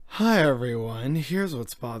Hi everyone, here's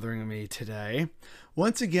what's bothering me today.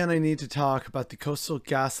 Once again, I need to talk about the Coastal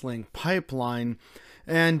GasLink pipeline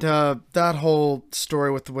and that whole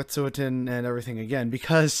story with the Wet'suwet'en and everything again,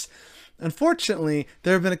 because unfortunately,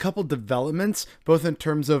 there have been a couple developments, both in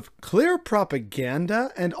terms of clear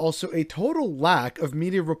propaganda and also a total lack of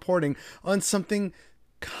media reporting on something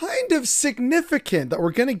kind of significant that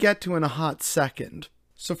we're going to get to in a hot second.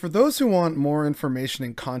 So for those who want more information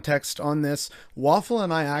and context on this, Waffle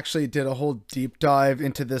and I actually did a whole deep dive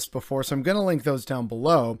into this before, so I'm going to link those down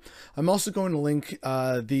below. I'm also going to link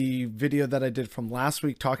the video that I did from last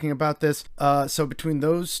week talking about this. So between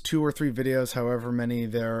those 2 or 3 videos, however many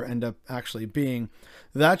there end up actually being,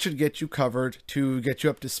 that should get you covered to get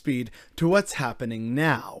you up to speed to what's happening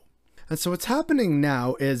now. And so what's happening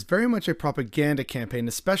now is very much a propaganda campaign,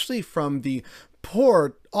 especially from the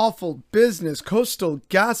poor, awful business Coastal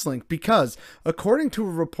GasLink, because according to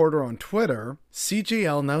a reporter on Twitter,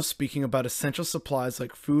 CGL now speaking about essential supplies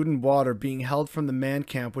like food and water being held from the man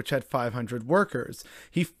camp which had 500 workers.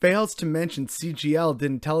 He fails to mention CGL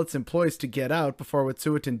didn't tell its employees to get out before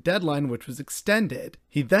Wet'suwet'en deadline, which was extended.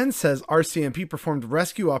 He then says RCMP performed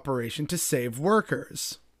rescue operation to save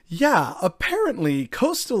workers. Yeah, apparently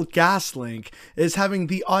Coastal GasLink is having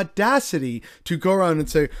the audacity to go around and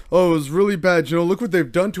say, oh, it was really bad, you know, look what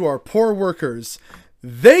they've done to our poor workers.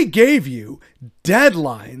 They gave you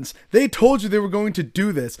deadlines. They told you they were going to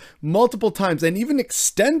do this multiple times and even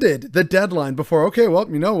extended the deadline before, okay,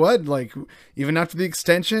 well, you know what, like, even after the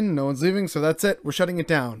extension, no one's leaving, so that's it, we're shutting it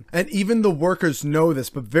down. And even the workers know this,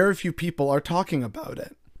 but very few people are talking about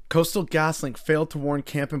it. Coastal GasLink failed to warn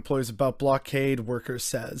camp employees about blockade, worker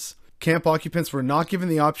says. Camp occupants were not given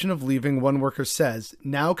the option of leaving, one worker says.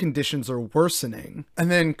 Now conditions are worsening.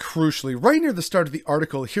 And then, crucially, right near the start of the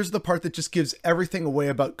article, here's the part that just gives everything away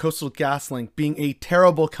about Coastal GasLink being a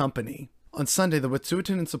terrible company. On Sunday, the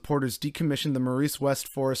Wet'suwet'en and supporters decommissioned the Maurice West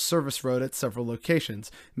Forest Service Road at several locations,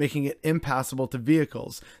 making it impassable to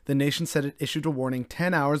vehicles. The nation said it issued a warning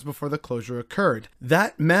 10 hours before the closure occurred.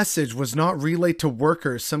 That message was not relayed to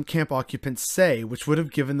workers, some camp occupants say, which would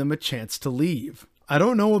have given them a chance to leave. I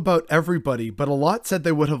don't know about everybody, but a lot said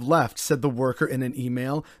they would have left, said the worker in an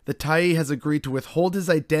email. The Tyee has agreed to withhold his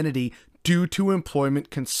identity due to employment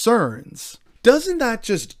concerns. Doesn't that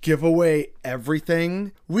just give away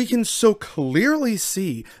everything? We can so clearly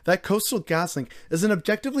see that Coastal GasLink is an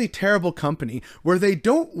objectively terrible company where they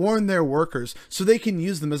don't warn their workers so they can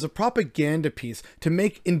use them as a propaganda piece to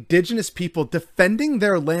make indigenous people defending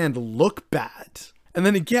their land look bad. And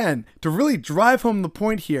then again, to really drive home the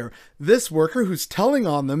point here, this worker who's telling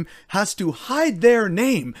on them has to hide their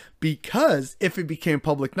name because if it became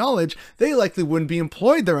public knowledge, they likely wouldn't be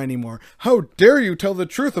employed there anymore. How dare you tell the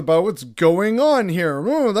truth about what's going on here?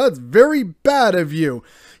 Oh, that's very bad of you.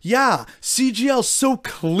 Yeah, CGL so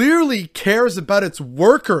clearly cares about its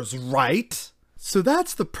workers, right? So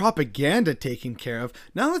that's the propaganda taken care of.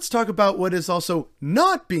 Now let's talk about what is also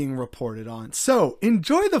not being reported on. So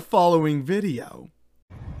enjoy the following video.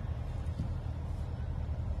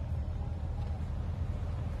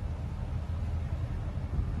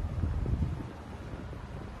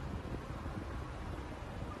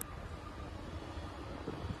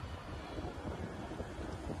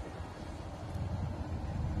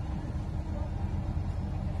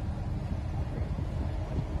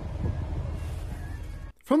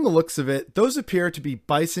 From the looks of it, those appear to be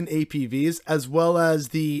Bison APVs as well as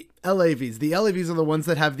the LAVs. The LAVs are the ones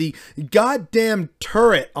that have the goddamn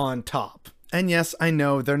turret on top. And yes, I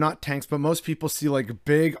know they're not tanks, but most people see like a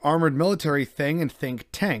big armored military thing and think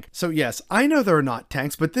tank. So yes, I know they're not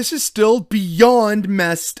tanks, but this is still beyond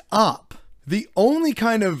messed up. The only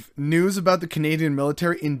kind of news about the Canadian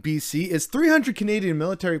military in BC is 300 Canadian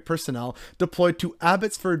military personnel deployed to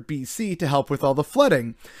Abbotsford, BC to help with all the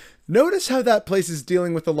flooding. Notice how that place is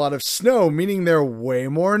dealing with a lot of snow, meaning they're way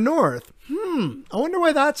more north. I wonder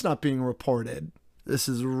why that's not being reported. This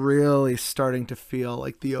is really starting to feel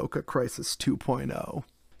like the Oka Crisis 2.0.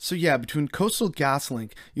 So yeah, between Coastal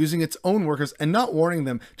GasLink using its own workers and not warning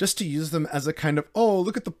them just to use them as a kind of, oh,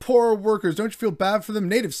 look at the poor workers, don't you feel bad for them?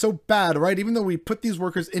 Natives, so bad, right? Even though we put these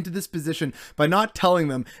workers into this position by not telling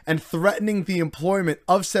them and threatening the employment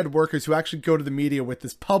of said workers who actually go to the media with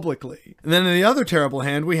this publicly. And then on the other terrible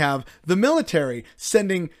hand, we have the military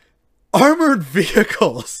sending armored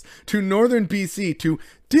vehicles to northern BC to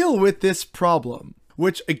deal with this problem.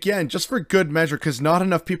 Which, again, just for good measure, because not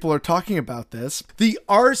enough people are talking about this, the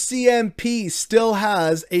RCMP still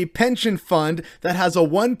has a pension fund that has a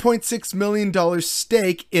 $1.6 million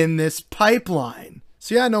stake in this pipeline.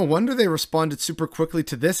 So yeah, no wonder they responded super quickly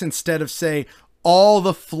to this instead of, say, all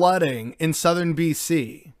the flooding in southern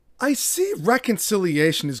BC. I see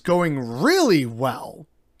reconciliation is going really well.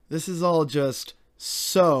 This is all just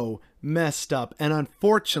so messed up, and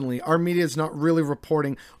unfortunately our media is not really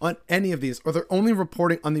reporting on any of these, or they're only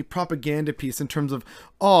reporting on the propaganda piece in terms of,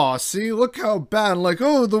 oh, see, look how bad, like,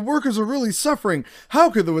 oh, the workers are really suffering,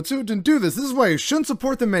 how could the Wet'suwet'en do this is why you shouldn't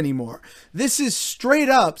support them anymore. This is straight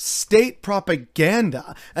up state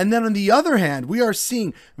propaganda. And then on the other hand, we are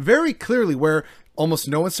seeing very clearly where almost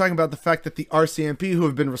no one's talking about the fact that the RCMP, who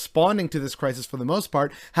have been responding to this crisis for the most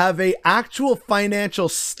part, have a actual financial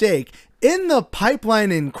stake in the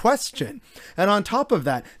pipeline in question. And on top of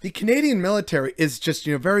that, the Canadian military is just,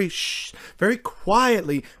 very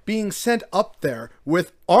quietly being sent up there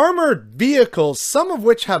with armored vehicles, some of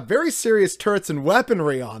which have very serious turrets and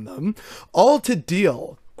weaponry on them, all to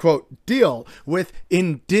deal, quote, deal with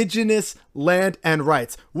Indigenous land and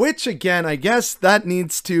rights, which again, I guess that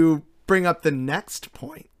needs to bring up the next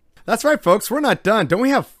point. That's right, folks, we're not done. Don't we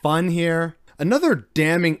have fun here? Another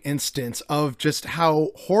damning instance of just how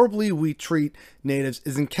horribly we treat natives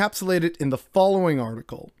is encapsulated in the following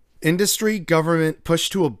article. Industry government push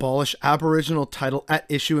to abolish Aboriginal title at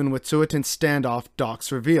issue in Wet'suwet'en standoff,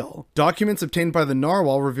 docs reveal. Documents obtained by the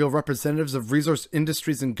Narwhal reveal representatives of resource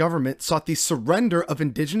industries and government sought the surrender of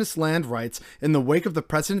Indigenous land rights in the wake of the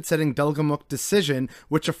precedent-setting Delgamuukw decision,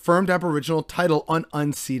 which affirmed Aboriginal title on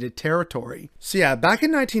unceded territory. So yeah, back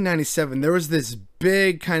in 1997, there was this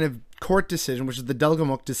big kind of court decision, which is the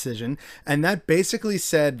Delgamuukw decision, and that basically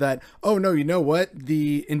said that, oh no, you know what,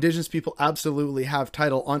 the Indigenous people absolutely have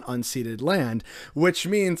title on unceded land, which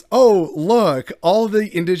means, oh look, all the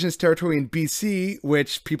Indigenous territory in BC,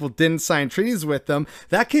 which people didn't sign treaties with them,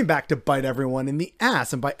 that came back to bite everyone in the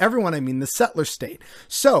ass, and by everyone I mean the settler state.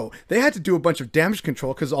 So they had to do a bunch of damage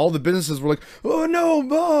control because all the businesses were like, oh no,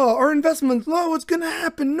 our investments, oh, what's gonna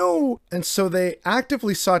happen, no. And so they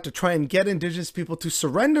actively sought to try and get Indigenous people to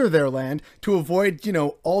surrender their land to avoid,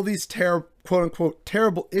 all these quote-unquote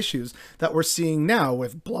terrible issues that we're seeing now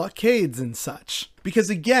with blockades and such. Because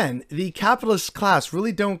again, the capitalist class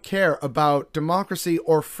really don't care about democracy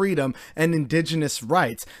or freedom and Indigenous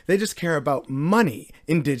rights. They just care about money.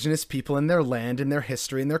 Indigenous people and their land and their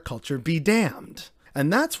history and their culture be damned.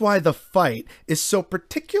 And that's why the fight is so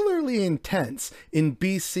particularly intense in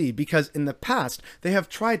BC, because in the past, they have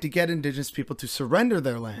tried to get Indigenous people to surrender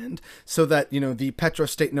their land so that, the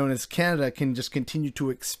petro-state known as Canada can just continue to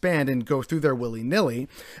expand and go through their willy-nilly.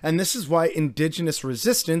 And this is why Indigenous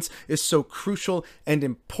resistance is so crucial and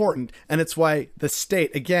important. And it's why the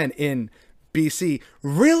state, again, in BC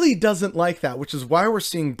really doesn't like that, which is why we're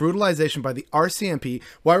seeing brutalization by the RCMP,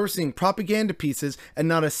 why we're seeing propaganda pieces, and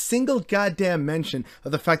not a single goddamn mention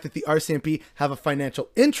of the fact that the RCMP have a financial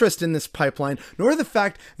interest in this pipeline, nor the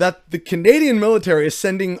fact that the Canadian military is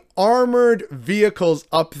sending armored vehicles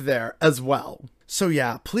up there as well. So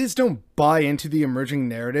yeah, please don't buy into the emerging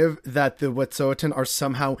narrative that the Wet'suwet'en are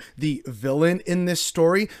somehow the villain in this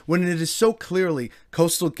story, when it is so clearly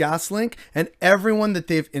Coastal GasLink and everyone that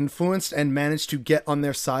they've influenced and managed to get on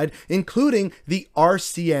their side, including the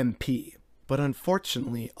RCMP. But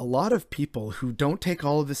unfortunately, a lot of people who don't take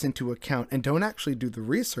all of this into account and don't actually do the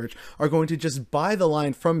research are going to just buy the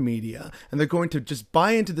line from media, and they're going to just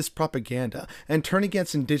buy into this propaganda and turn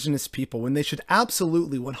against Indigenous people when they should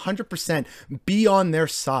absolutely 100% be on their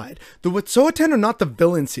side. The Wet'suwet'en are not the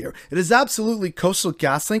villains here. It is absolutely Coastal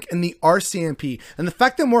GasLink and the RCMP, and the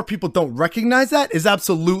fact that more people don't recognize that is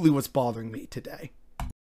absolutely what's bothering me today.